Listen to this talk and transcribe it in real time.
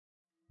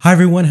Hi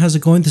everyone, how's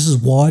it going? This is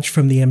Waj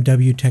from the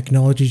MW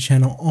Technology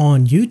channel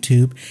on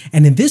YouTube,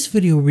 and in this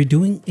video we're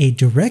doing a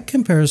direct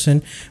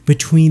comparison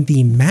between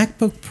the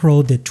MacBook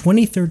Pro, the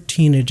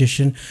 2013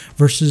 edition,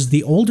 versus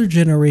the older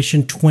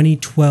generation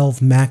 2012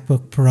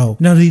 MacBook Pro.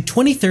 Now the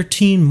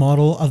 2013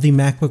 model of the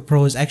MacBook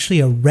Pro is actually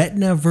a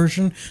Retina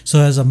version, so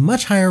it has a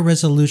much higher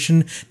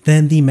resolution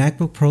than the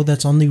MacBook Pro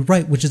that's on the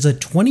right, which is a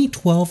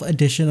 2012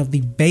 edition of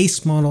the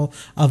base model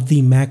of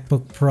the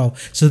MacBook Pro.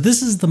 So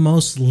this is the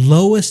most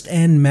lowest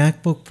end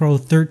MacBook Pro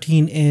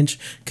 13-inch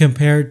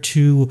compared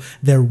to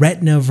the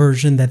Retina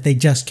version that they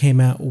just came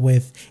out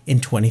with in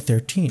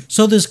 2013.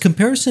 So this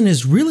comparison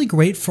is really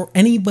great for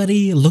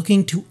anybody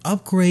looking to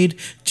upgrade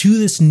to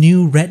this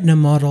new Retina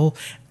model.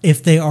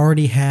 If they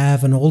already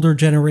have an older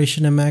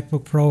generation of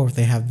MacBook Pro, or if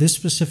they have this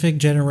specific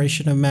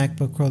generation of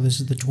MacBook Pro, this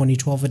is the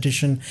 2012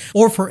 edition,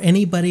 or for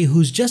anybody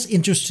who's just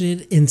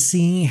interested in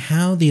seeing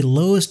how the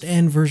lowest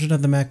end version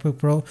of the MacBook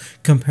Pro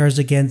compares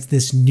against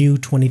this new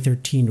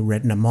 2013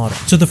 Retina model.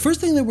 So the first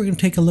thing that we're going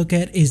to take a look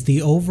at is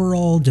the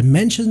overall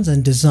dimensions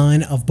and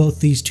design of both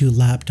these two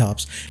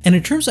laptops. And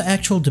in terms of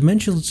actual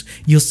dimensions,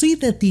 you'll see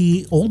that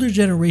the older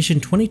generation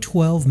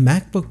 2012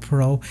 MacBook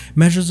Pro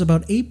measures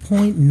about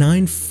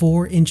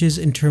 8.94 inches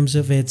in terms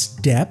of its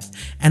depth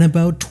and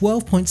about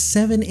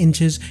 12.7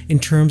 inches in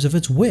terms of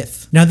its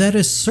width. Now that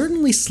is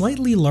certainly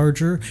slightly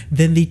larger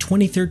than the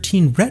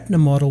 2013 Retina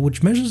model,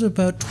 which measures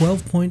about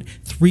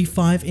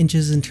 12.35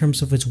 inches in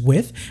terms of its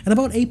width and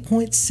about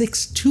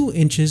 8.62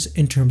 inches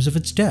in terms of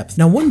its depth.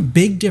 Now one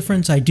big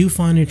difference I do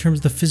find in terms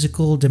of the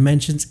physical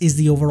dimensions is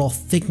the overall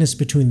thickness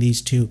between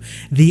these two.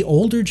 The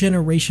older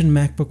generation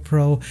MacBook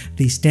Pro,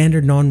 the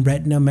standard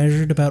non-Retina,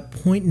 measured about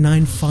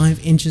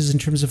 0.95 inches in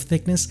terms of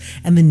thickness,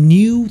 and the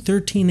new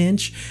 13-inch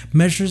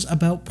measures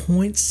about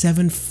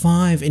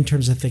 0.75 in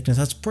terms of thickness.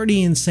 That's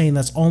pretty insane.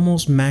 That's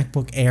almost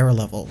MacBook Air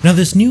level. Now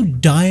this new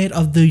diet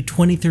of the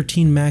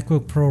 2013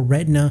 MacBook Pro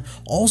Retina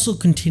also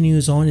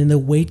continues on in the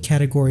weight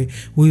category,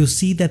 where you'll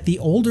see that the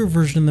older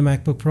version of the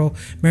MacBook Pro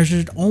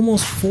measured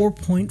almost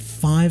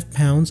 4.5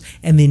 pounds,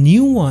 and the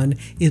new one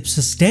is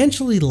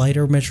substantially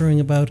lighter, measuring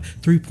about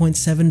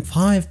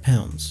 3.75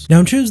 pounds.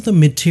 Now in terms of the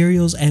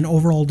materials and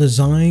overall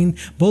design,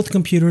 both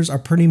computers are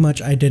pretty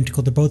much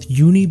identical. They're both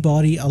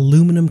unibody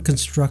aluminum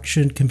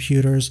construction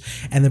computers,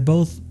 and they're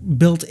both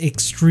built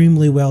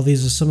extremely well.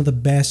 These are some of the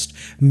best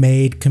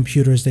made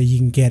computers that you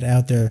can get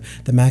out there.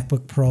 The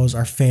MacBook Pros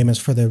are famous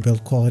for their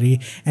build quality,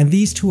 and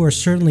these two are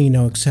certainly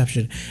no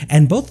exception.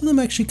 And both of them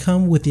actually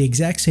come with the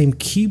exact same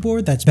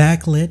keyboard that's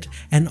backlit,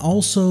 and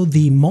also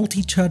the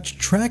multi-touch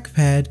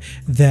trackpad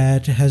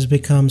that has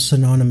become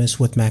synonymous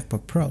with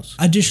MacBook Pros.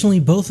 Additionally,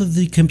 both of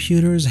the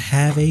computers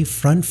have a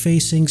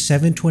front-facing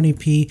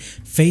 720p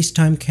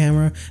Facetime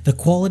camera. The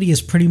quality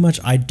is pretty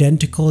much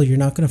identical. You're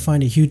not going to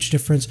find a huge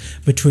difference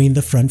between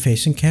the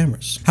front-facing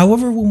cameras.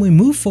 However, when we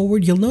move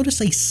forward, you'll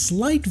notice a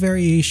slight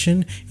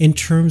variation in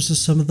terms of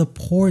some of the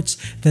ports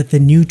that the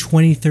new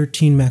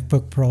 2013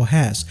 MacBook Pro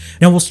has.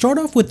 Now, we'll start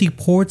off with the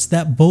ports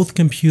that both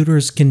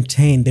computers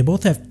contain. They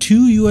both have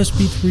two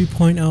USB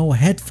 3.0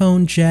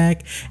 headphone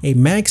jack, a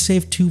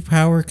MagSafe 2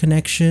 power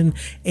connection,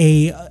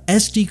 a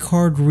SD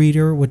card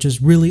reader, which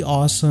is really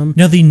awesome.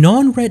 Now, the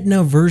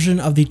non-Retina version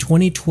of the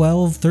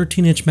 2012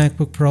 13-inch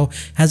MacBook Pro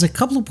has a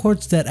couple of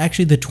ports that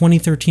actually the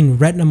 2013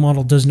 Retina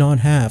model does not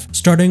have,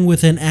 starting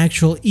with an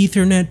actual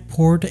Ethernet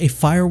port, a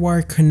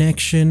FireWire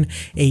connection,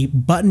 a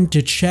button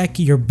to check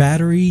your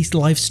battery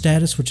life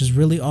status, which is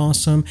really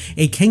awesome,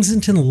 a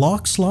Kensington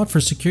lock slot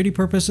for security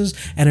purposes,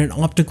 and an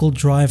optical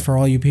drive for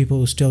all you people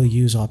who still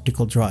use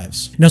optical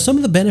drives. Now, some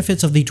of the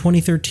benefits of the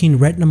 2013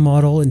 Retina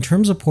model in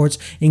terms of ports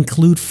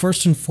include,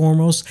 first and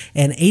foremost,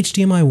 an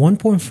HDMI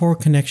 1.4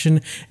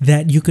 connection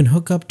that you can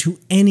hook up to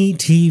any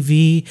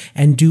TV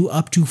and do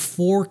up to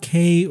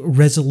 4K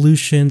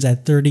resolutions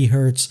at 30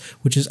 Hertz,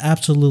 which is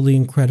absolutely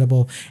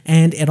incredible.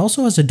 And it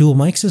also has a dual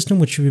mic system,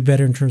 which should be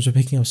better in terms of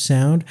picking up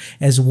sound,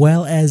 as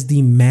well as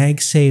the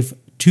MagSafe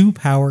 2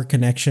 power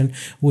connection,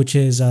 which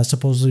is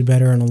supposedly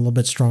better and a little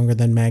bit stronger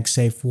than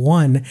MagSafe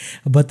 1.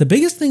 But the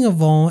biggest thing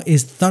of all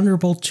is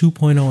Thunderbolt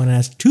 2.0, and it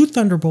has two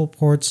Thunderbolt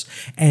ports,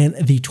 and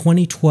the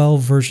 2012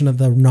 version of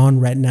the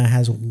non-Retina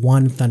has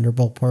one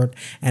Thunderbolt port,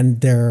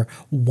 and their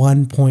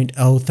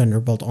 1.0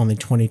 Thunderbolt on the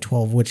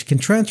 2012, which can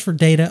transfer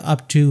data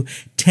up to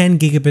 10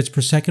 gigabits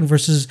per second,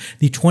 versus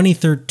the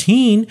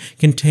 2013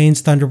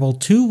 contains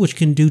Thunderbolt 2, which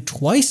can do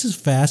twice as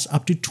fast,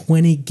 up to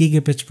 20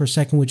 gigabits per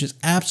second, which is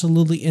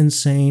absolutely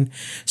insane.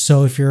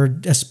 So if you're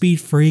a speed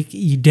freak,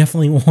 you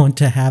definitely want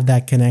to have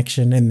that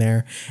connection in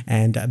there,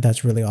 and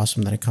that's really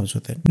awesome that it comes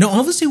with it. Now,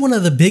 obviously, one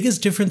of the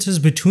biggest differences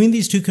between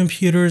these two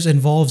computers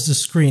involves the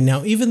screen.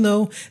 Now, even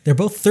though they're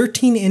both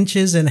 13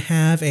 inches and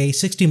have a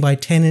 16 by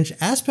 10 inch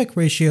aspect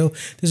ratio,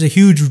 there's a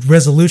huge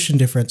resolution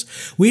difference.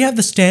 We have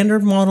the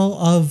standard model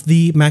of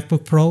the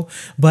MacBook Pro,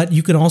 but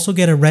you can also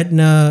get a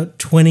Retina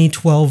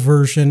 2012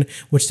 version,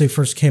 which they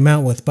first came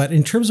out with. But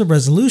in terms of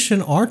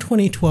resolution, our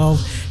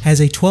 2012 has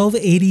a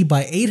 1280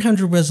 by 800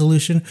 1600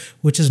 resolution,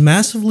 which is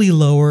massively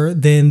lower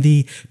than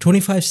the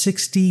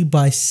 2560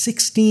 by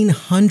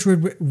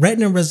 1600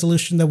 Retina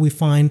resolution that we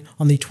find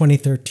on the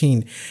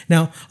 2013.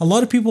 Now, a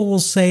lot of people will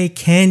say,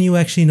 can you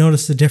actually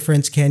notice the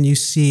difference? Can you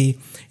see,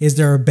 is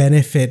there a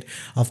benefit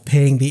of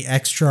paying the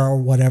extra or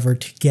whatever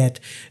to get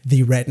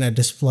the Retina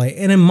display?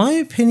 And in my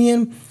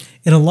opinion,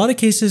 in a lot of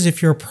cases,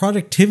 if you're a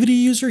productivity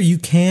user, you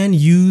can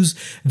use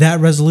that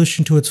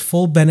resolution to its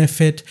full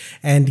benefit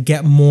and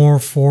get more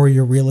for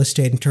your real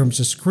estate in terms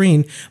of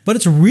screen. But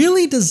it's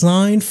really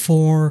designed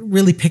for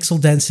really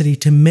pixel density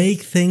to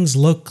make things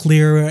look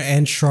clearer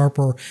and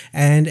sharper.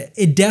 And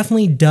it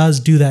definitely does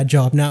do that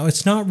job. Now,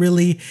 it's not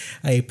really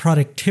a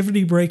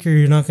productivity breaker.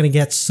 You're not going to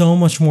get so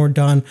much more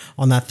done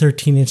on that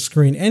 13-inch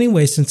screen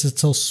anyway, since it's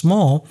so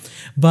small.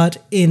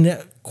 But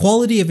in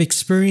quality of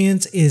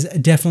experience is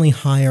definitely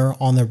higher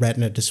on the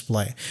Retina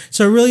display.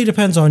 So it really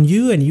depends on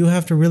you, and you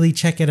have to really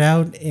check it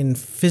out in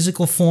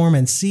physical form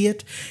and see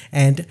it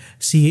and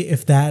see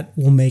if that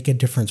will make a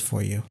difference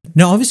for you.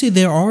 Now, obviously,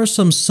 there are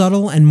some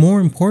subtle and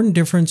more important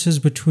differences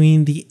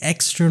between the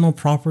external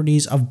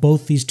properties of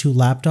both these two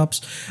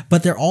laptops,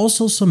 but there are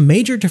also some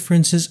major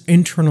differences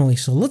internally.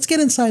 So let's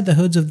get inside the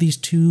hoods of these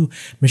two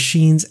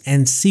machines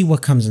and see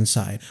what comes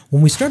inside.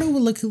 When we start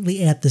with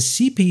looking at the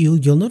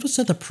CPU, you'll notice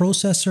that the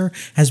processor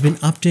has been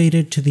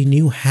updated to the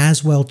new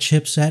Haswell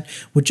chipset,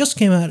 which just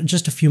came out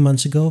just a few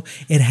months ago.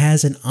 It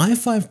has an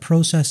i5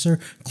 processor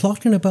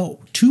clocked in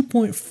about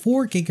 2.4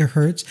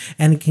 gigahertz,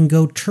 and it can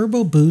go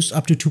turbo boost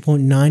up to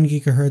 2.9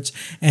 gigahertz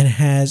and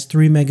has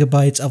 3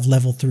 megabytes of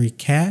level 3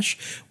 cache,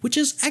 which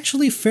is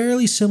actually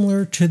fairly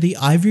similar to the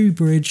Ivy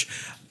Bridge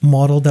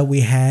model that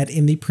we had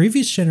in the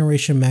previous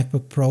generation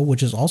MacBook Pro,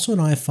 which is also an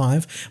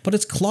i5, but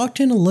it's clocked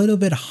in a little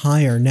bit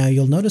higher. Now,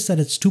 you'll notice that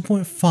it's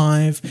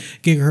 2.5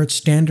 gigahertz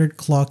standard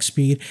clock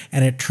speed,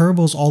 and it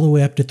turbos all the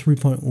way up to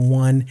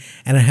 3.1,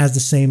 and it has the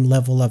same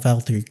level of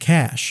L3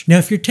 cache. Now,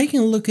 if you're taking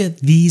a look at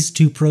these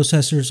two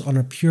processors on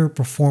a pure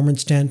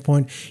performance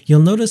standpoint, you'll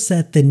notice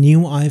that the new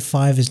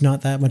i5 is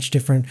not that much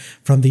different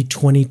from the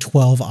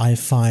 2012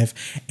 i5,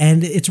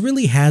 and it's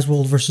really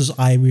Haswell versus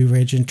Ivy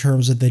Bridge in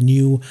terms of the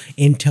new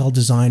Intel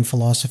design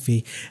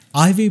philosophy.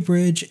 Ivy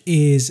Bridge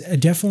is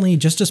definitely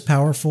just as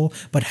powerful,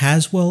 but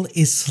Haswell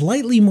is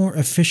slightly more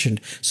efficient.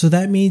 So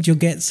that means you'll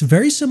get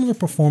very similar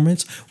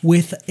performance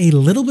with a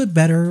little bit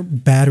better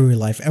battery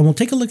life. And we'll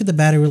take a look at the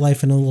battery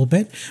life in a little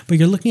bit, but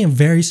you're looking at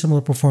very similar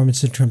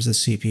performance in terms of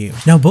CPU.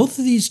 Now, both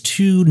of these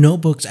two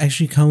notebooks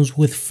actually comes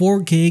with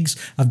 4 gigs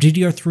of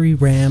DDR3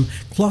 RAM,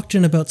 clocked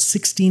in about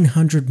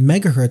 1600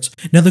 megahertz.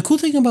 Now, the cool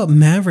thing about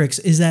Mavericks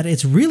is that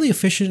it's really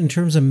efficient in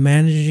terms of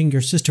managing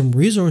your system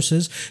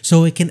resources,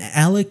 so it can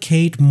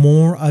allocate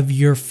more of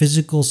your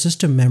physical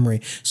system memory.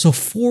 So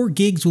 4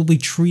 gigs will be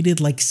treated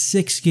like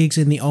 6 gigs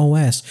in the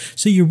OS.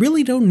 So you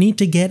really don't need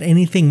to get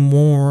anything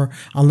more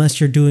unless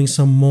you're doing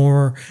some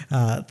more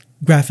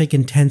graphic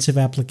intensive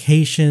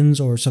applications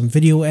or some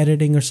video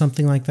editing or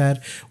something like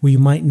that, where you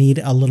might need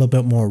a little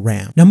bit more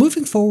RAM. Now,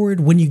 moving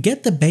forward, when you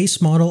get the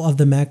base model of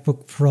the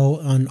MacBook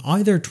Pro on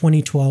either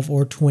 2012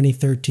 or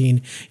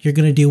 2013, you're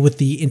going to deal with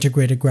the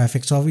integrated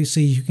graphics.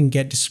 Obviously, you can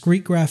get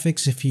discrete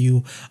graphics if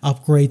you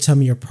upgrade some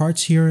of your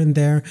parts here and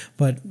there,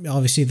 but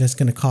obviously that's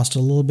going to cost a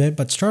little bit.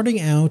 But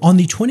starting out on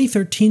the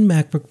 2013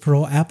 MacBook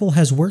Pro, Apple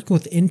has worked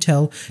with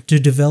Intel to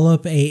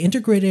develop a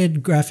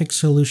integrated graphics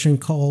solution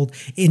called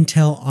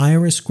Intel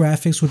Iris Graphics,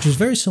 which is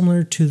very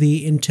similar to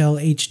the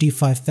Intel HD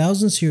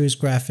 5000 series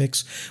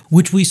graphics,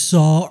 which we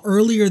saw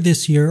earlier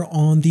this year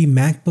on the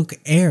MacBook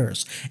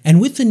Airs. And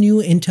with the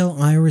new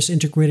Intel Iris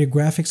integrated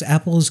graphics,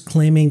 Apple is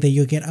claiming that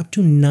you'll get up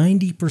to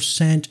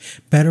 90%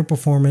 better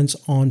performance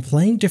on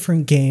playing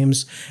different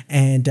games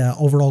and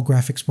overall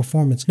graphics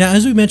performance. Now,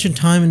 as we mentioned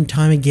time and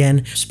time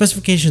again,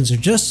 specifications are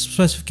just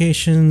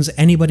specifications.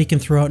 Anybody can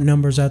throw out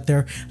numbers out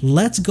there.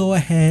 Let's go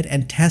ahead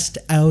and test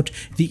out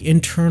the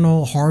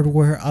internal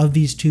hardware of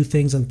these two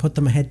things and put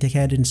them head to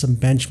head in some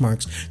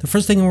benchmarks. The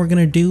first thing we're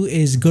going to do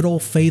is good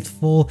old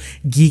faithful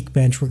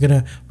Geekbench. We're going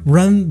to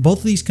run both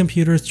of these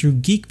computers through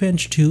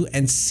Geekbench 2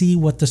 and see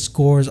what the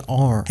scores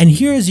are. And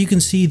here, as you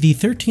can see, the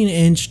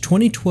 13-inch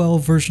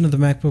 2012 version of the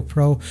MacBook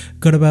Pro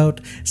got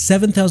about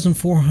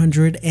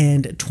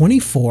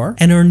 7,424,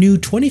 and our new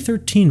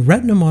 2013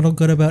 Retina model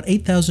got about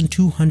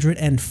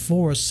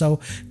 8,204.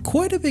 So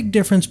quite a big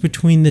difference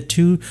between the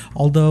two.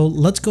 Although,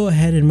 let's go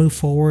ahead and move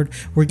forward.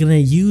 We're going to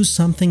use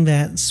something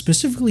that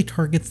specifically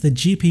targets the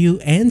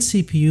GPU and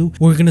CPU.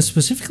 We're going to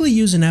specifically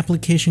use an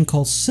application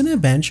called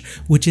Cinebench,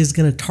 which is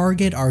going to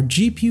target our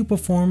GPU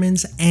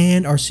performance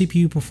and our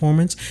CPU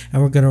performance,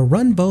 and we're going to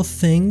run both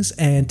things,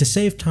 and to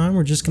save time,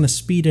 we're just going to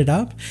speed it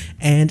up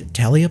and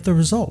tally up the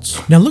results.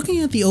 Now, looking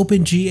at the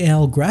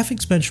OpenGL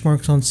graphics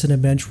benchmarks on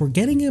Cinebench, we're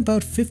getting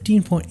about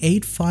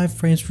 15.85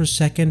 frames per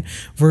second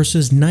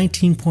versus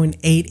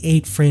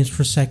 19.88 frames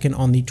per second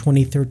on the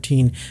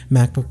 2013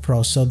 MacBook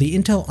Pro. So the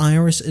Intel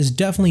Iris is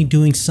definitely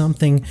doing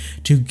something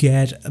to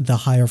get get the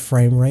higher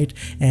frame rate,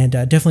 and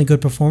definitely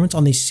good performance.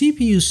 On the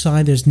CPU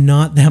side, there's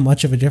not that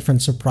much of a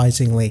difference,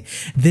 surprisingly.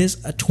 This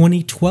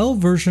 2012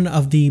 version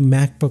of the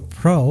MacBook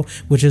Pro,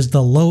 which is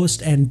the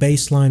lowest and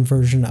baseline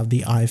version of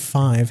the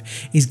i5,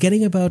 is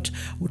getting about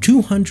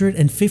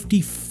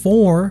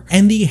 254,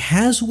 and the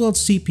Haswell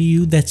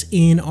CPU that's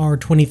in our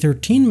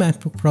 2013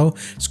 MacBook Pro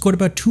scored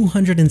about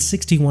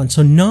 261,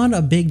 so not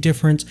a big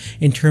difference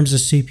in terms of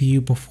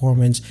CPU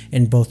performance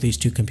in both these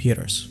two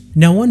computers.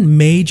 Now, one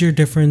major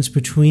difference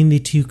between the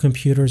two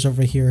computers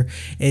over here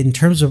in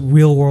terms of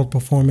real-world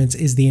performance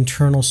is the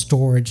internal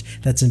storage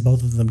that's in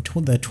both of them.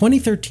 The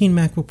 2013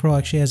 MacBook Pro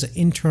actually has an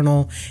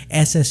internal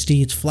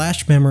SSD, it's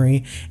flash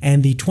memory,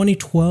 and the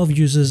 2012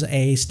 uses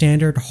a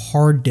standard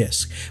hard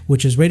disk,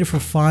 which is rated for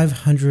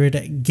 500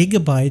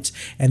 gigabytes,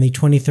 and the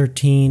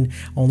 2013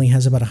 only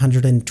has about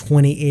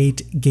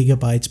 128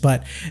 gigabytes.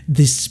 But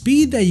the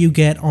speed that you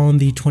get on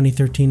the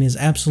 2013 is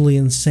absolutely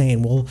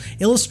insane. We'll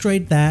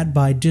illustrate that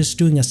by just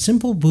doing a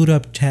simple boot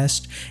up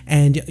test,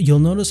 and you'll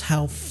notice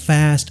how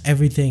fast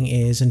everything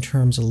is in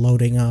terms of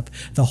loading up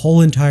the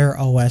whole entire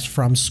OS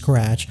from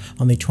scratch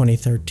on the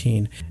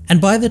 2013. And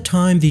by the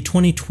time the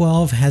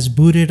 2012 has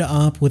booted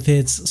up with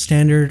its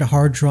standard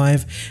hard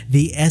drive,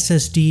 the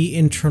SSD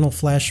internal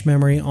flash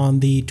memory on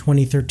the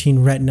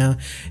 2013 Retina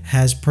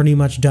has pretty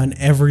much done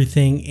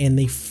everything in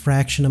the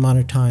fraction amount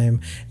of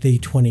time the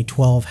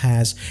 2012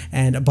 has.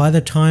 And by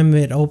the time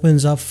it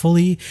opens up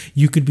fully,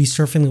 you could be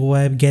surfing the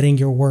web, getting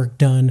your work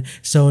done.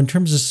 So in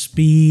terms of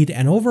speed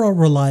and overall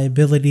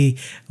reliability,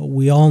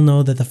 we all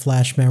know that the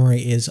flash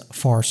memory is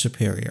far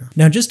superior.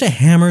 Now, just to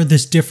hammer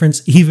this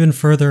difference even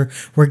further,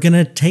 we're going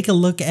to take a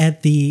look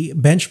at the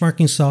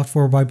benchmarking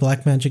software by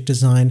Blackmagic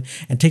Design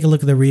and take a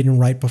look at the read and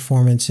write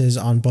performances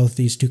on both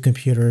these two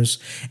computers,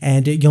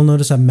 and you'll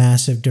notice a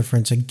massive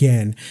difference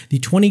again. The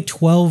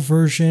 2012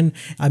 version,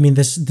 I mean,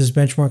 this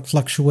benchmark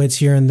fluctuates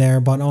here and there,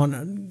 but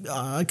on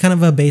kind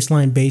of a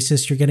baseline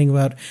basis, you're getting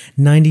about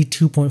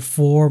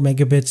 92.4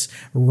 megabits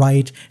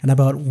write and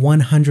about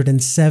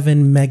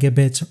 107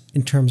 megabits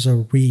in terms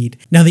of read.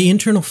 Now, the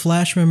internal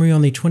flash memory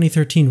on the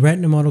 2013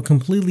 Retina model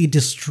completely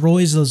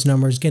destroys those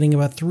numbers, getting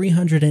about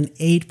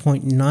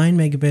 308.9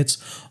 megabits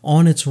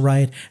on its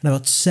write and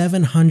about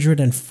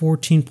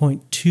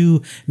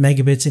 714.2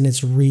 megabits in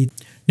its read.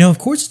 Now, of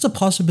course, it's a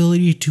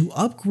possibility to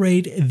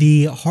upgrade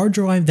the hard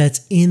drive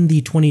that's in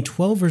the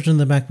 2012 version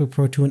of the MacBook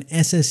Pro to an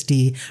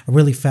SSD, a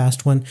really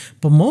fast one,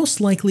 but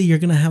most likely you're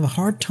going to have a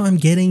hard time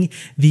getting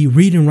the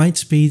read and write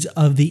speeds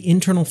of the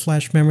internal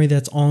flash memory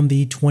that's on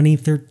the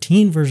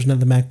 2013 version of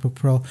the MacBook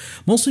Pro,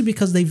 mostly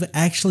because they've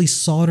actually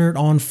soldered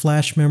on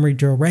flash memory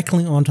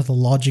directly onto the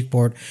logic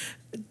board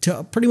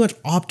to pretty much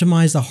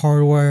optimize the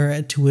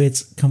hardware to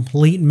its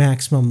complete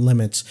maximum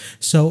limits.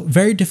 So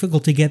very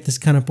difficult to get this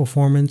kind of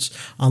performance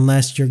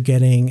unless you're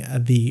getting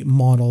the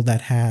model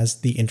that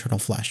has the internal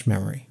flash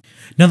memory.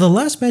 Now, the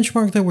last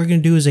benchmark that we're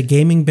going to do is a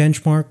gaming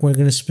benchmark. We're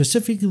going to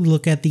specifically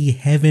look at the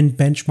Heaven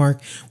benchmark,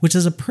 which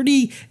is a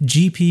pretty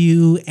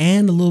GPU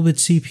and a little bit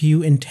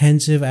CPU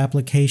intensive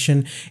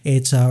application.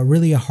 It's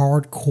really a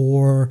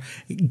hardcore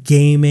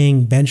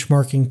gaming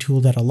benchmarking tool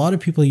that a lot of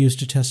people use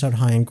to test out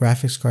high-end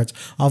graphics cards.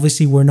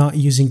 Obviously, we're not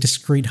using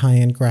discrete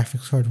high-end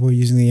graphics cards. We're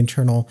using the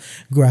internal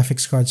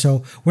graphics card.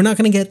 So we're not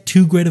going to get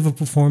too great of a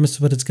performance,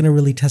 but it's going to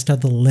really test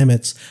out the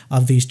limits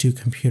of these two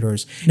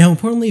computers. Now,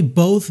 importantly,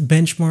 both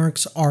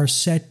benchmarks are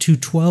set to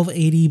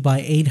 1280 by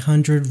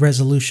 800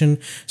 resolution,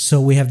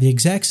 so we have the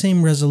exact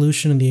same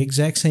resolution and the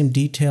exact same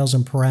details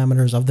and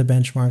parameters of the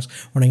benchmarks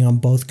running on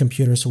both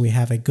computers, so we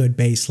have a good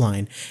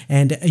baseline.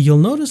 And you'll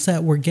notice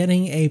that we're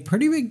getting a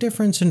pretty big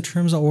difference in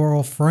terms of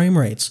overall frame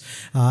rates.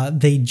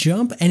 They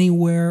jump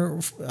anywhere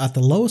at the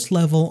lowest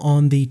level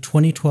on the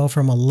 2012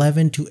 from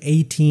 11 to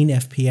 18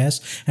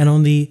 FPS, and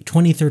on the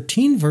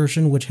 2013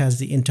 version, which has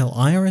the Intel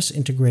Iris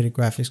integrated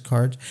graphics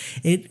card,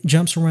 it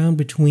jumps around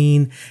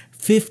between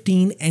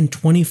 15 and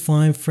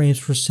 25 frames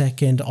per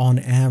second on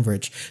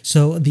average.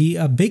 So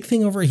the big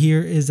thing over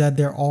here is that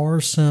there are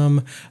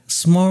some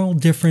small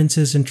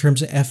differences in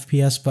terms of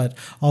FPS, but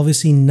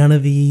obviously none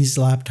of these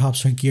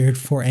laptops are geared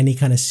for any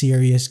kind of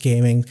serious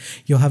gaming.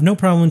 You'll have no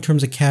problem in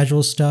terms of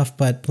casual stuff,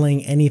 but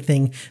playing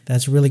anything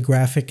that's really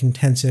graphic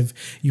intensive,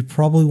 you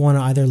probably want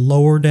to either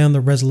lower down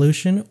the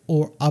resolution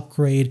or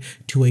upgrade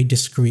to a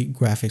discrete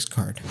graphics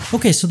card.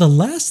 Okay, so the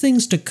last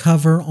things to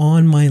cover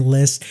on my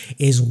list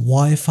is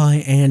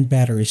Wi-Fi and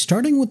battery.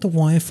 Starting with the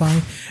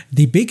Wi-Fi,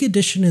 the big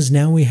addition is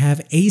now we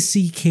have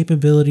AC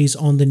capabilities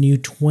on the new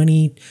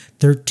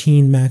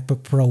 2013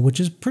 MacBook Pro, which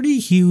is pretty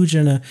huge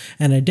and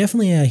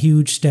definitely a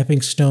huge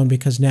stepping stone,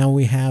 because now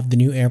we have the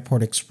new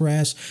Airport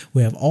Express.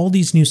 We have all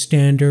these new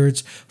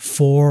standards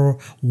for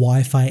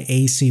Wi-Fi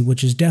AC,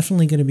 which is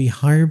definitely going to be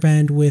higher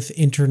bandwidth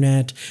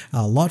internet,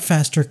 a lot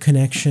faster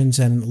connections,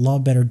 and a lot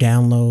better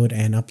download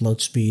and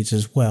upload speeds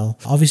as well.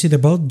 Obviously, they're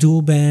both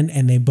dual band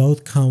and they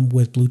both come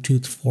with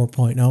Bluetooth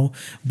 4.0,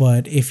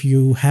 but if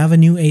you have a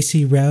new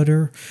AC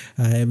router,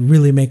 it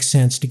really makes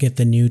sense to get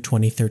the new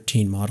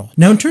 2013 model.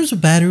 Now, in terms of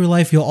battery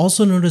life, you'll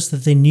also notice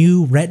that the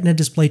new Retina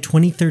display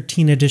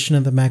 2013 edition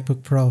of the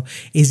MacBook Pro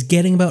is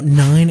getting about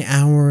 9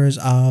 hours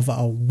of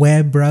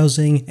web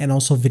browsing and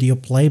also video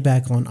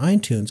playback on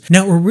iTunes.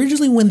 Now,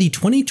 originally when the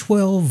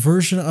 2012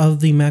 version of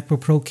the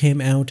MacBook Pro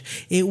came out,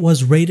 it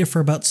was rated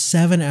for about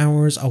 7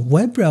 hours of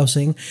web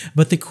browsing,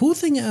 but the cool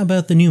thing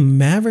about the new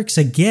Mavericks,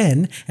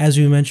 again, as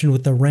we mentioned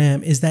with the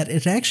RAM, is that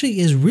it actually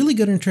is really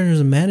good in terms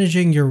of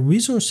managing your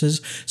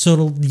resources, so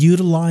it'll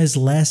utilize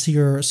less of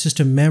your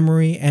system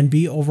memory and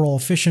be overall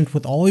efficient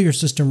with all your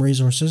system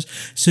resources,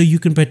 so you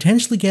can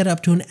potentially get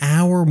up to an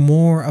hour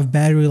more of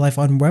battery life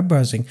on web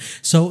browsing.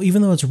 So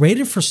even though it's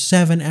rated for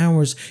 7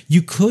 hours,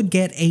 you could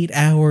get 8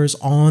 hours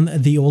on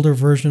the older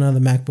version of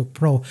the MacBook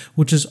Pro,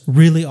 which is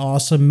really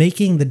awesome,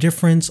 making the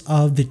difference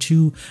of the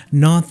two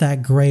not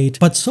that great.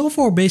 But so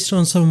far, based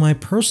on some of my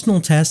personal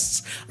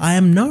tests, I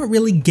am not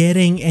really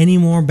getting any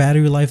more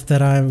battery life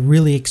that I'm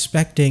really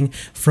expecting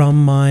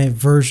from my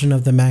version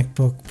of the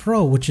MacBook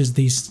Pro, which is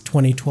the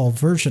 2012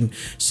 version.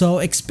 So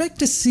expect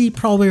to see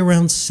probably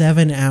around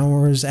 7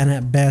 hours, and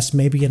at best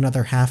maybe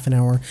another half an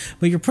hour,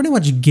 but you're pretty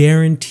much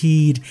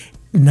guaranteed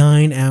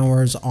 9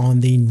 hours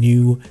on the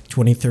new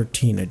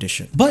 2013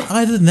 edition. But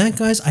other than that,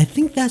 guys, I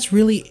think that's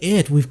really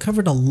it. We've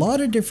covered a lot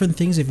of different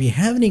things. If you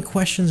have any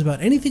questions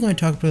about anything I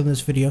talked about in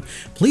this video,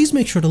 please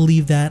make sure to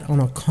leave that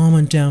on a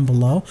comment down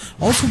below.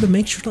 Also, to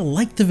make sure to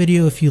like the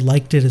video if you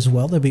liked it as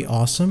well, that'd be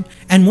awesome.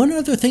 And one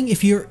other thing,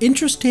 if you're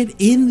interested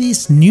in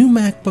this new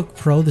MacBook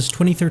Pro, this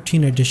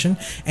 2013 edition,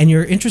 and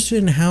you're interested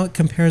in how it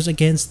compares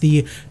against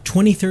the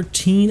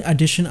 2013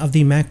 edition of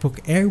the MacBook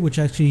Air, which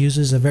actually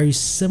uses a very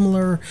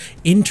similar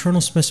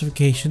internal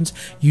specifications,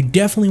 you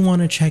definitely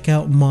want to check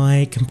out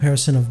my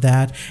comparison of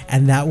that,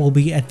 and that will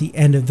be at the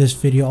end of this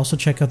video. Also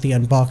check out the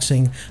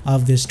unboxing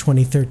of this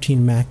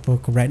 2013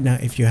 MacBook Retina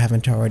if you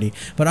haven't already.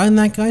 But other than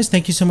that, guys,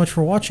 thank you so much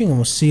for watching, and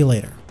we'll see you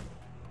later.